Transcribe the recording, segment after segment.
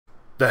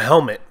The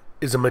helmet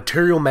is a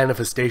material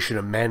manifestation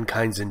of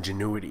mankind's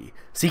ingenuity,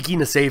 seeking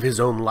to save his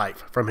own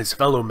life from his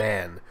fellow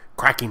man,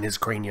 cracking his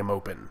cranium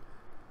open.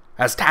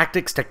 As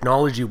tactics,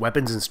 technology,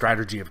 weapons, and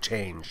strategy have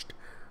changed,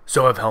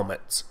 so have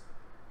helmets.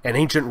 And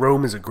ancient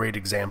Rome is a great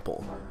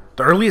example.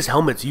 The earliest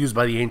helmets used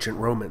by the ancient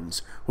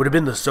Romans would have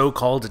been the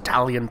so-called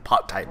Italian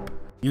pot type,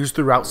 used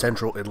throughout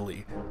central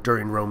Italy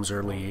during Rome's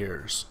early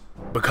years.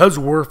 Because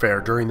warfare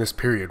during this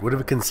period would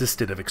have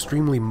consisted of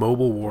extremely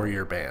mobile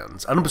warrior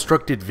bands,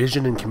 unobstructed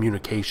vision and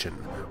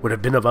communication would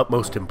have been of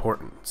utmost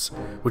importance,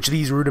 which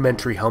these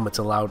rudimentary helmets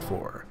allowed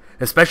for,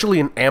 especially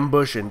in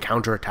ambush and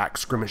counterattack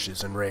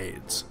skirmishes and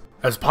raids.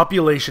 As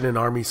population and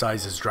army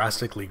sizes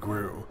drastically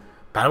grew,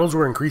 battles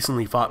were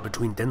increasingly fought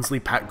between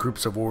densely packed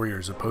groups of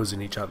warriors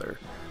opposing each other.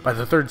 By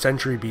the 3rd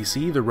century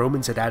BC, the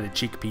Romans had added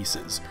cheek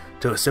pieces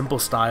to a simple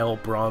style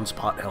bronze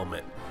pot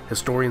helmet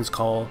historians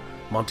call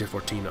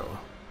Montefortino.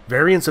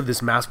 Variants of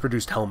this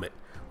mass-produced helmet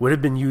would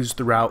have been used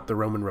throughout the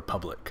Roman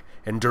Republic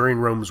and during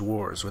Rome's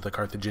wars with the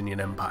Carthaginian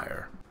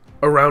Empire.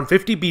 Around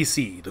 50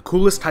 BC, the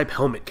coolest type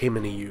helmet came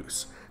into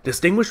use,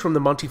 distinguished from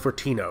the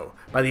Montefortino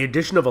by the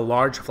addition of a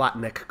large flat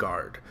neck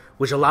guard,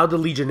 which allowed the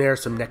legionnaire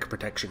some neck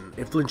protection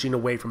if flinching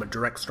away from a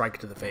direct strike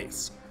to the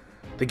face.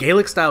 The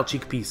Gaelic-style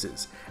cheek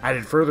pieces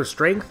added further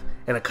strength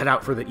and a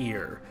cutout for the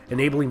ear,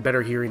 enabling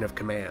better hearing of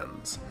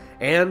commands,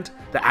 and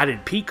the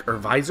added peak or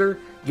visor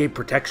gave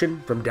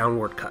protection from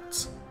downward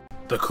cuts.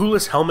 The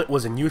coolest helmet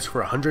was in use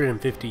for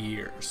 150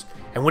 years,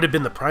 and would have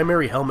been the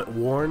primary helmet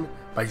worn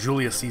by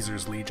Julius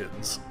Caesar's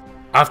legions.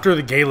 After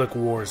the Gallic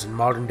Wars in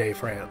modern-day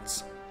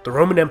France, the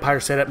Roman Empire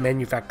set up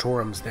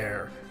manufactorums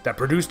there that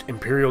produced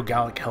imperial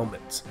Gallic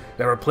helmets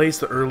that replaced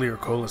the earlier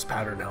Colas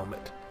pattern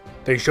helmet.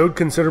 They showed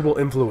considerable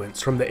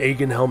influence from the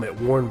Aegon helmet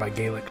worn by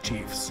Gallic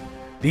chiefs.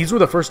 These were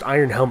the first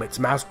iron helmets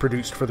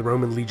mass-produced for the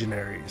Roman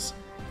legionaries.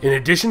 In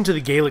addition to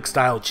the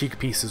Gallic-style cheek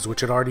pieces which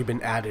had already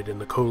been added in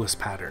the Colas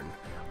pattern,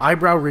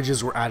 eyebrow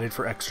ridges were added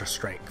for extra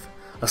strength,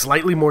 a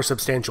slightly more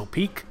substantial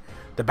peak.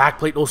 The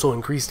backplate also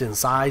increased in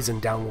size and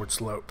downward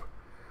slope.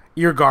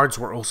 Ear guards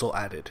were also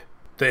added.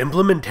 The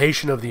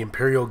implementation of the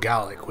Imperial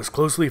Gallic was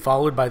closely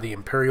followed by the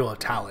Imperial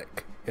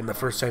Italic in the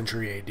 1st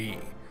century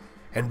AD,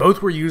 and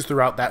both were used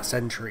throughout that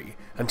century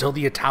until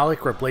the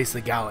Italic replaced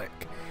the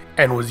Gallic,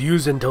 and was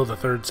used until the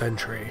 3rd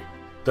century.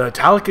 The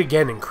Italic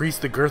again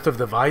increased the girth of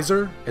the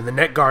visor, and the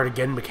neck guard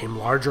again became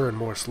larger and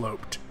more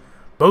sloped.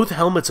 Both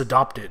helmets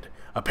adopted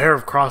a pair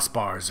of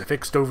crossbars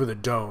affixed over the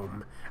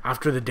dome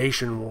after the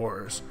Dacian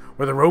Wars,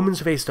 where the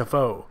Romans faced a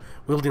foe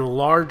wielding a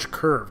large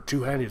curved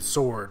two-handed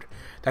sword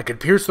that could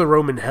pierce the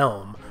Roman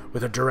helm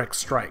with a direct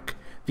strike.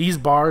 These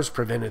bars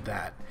prevented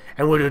that,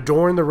 and would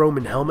adorn the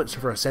Roman helmets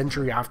for a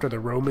century after the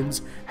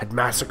Romans had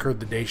massacred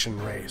the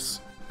Dacian race.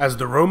 As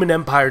the Roman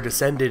Empire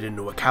descended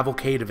into a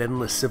cavalcade of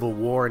endless civil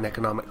war and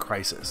economic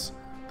crisis,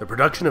 the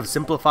production of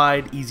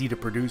simplified,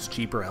 easy-to-produce,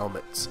 cheaper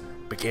helmets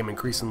became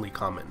increasingly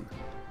common,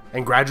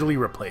 and gradually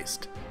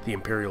replaced the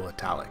Imperial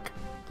Italic.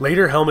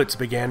 Later helmets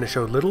began to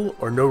show little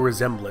or no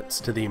resemblance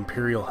to the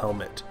Imperial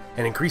helmet,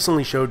 and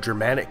increasingly showed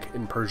Germanic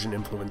and Persian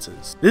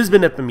influences. This has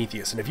been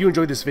Epimetheus, and if you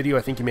enjoyed this video,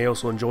 I think you may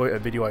also enjoy a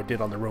video I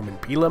did on the Roman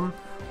Pilum,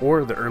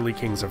 or the early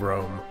kings of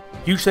Rome.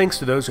 Huge thanks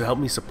to those who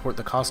helped me support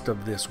the cost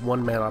of this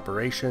one-man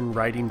operation,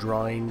 writing,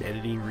 drawing,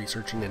 editing,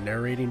 researching, and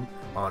narrating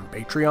on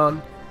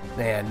Patreon.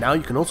 And now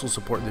you can also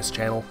support this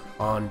channel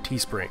on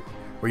Teespring,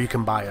 where you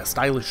can buy a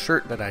stylish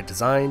shirt that I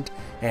designed,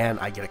 and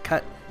I get a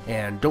cut.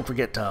 And don't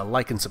forget to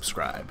like and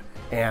subscribe.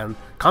 And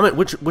comment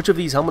which of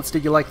these helmets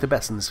did you like the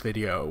best in this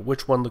video?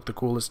 Which one looked the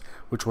coolest?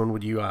 Which one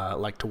would you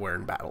like to wear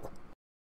in battle?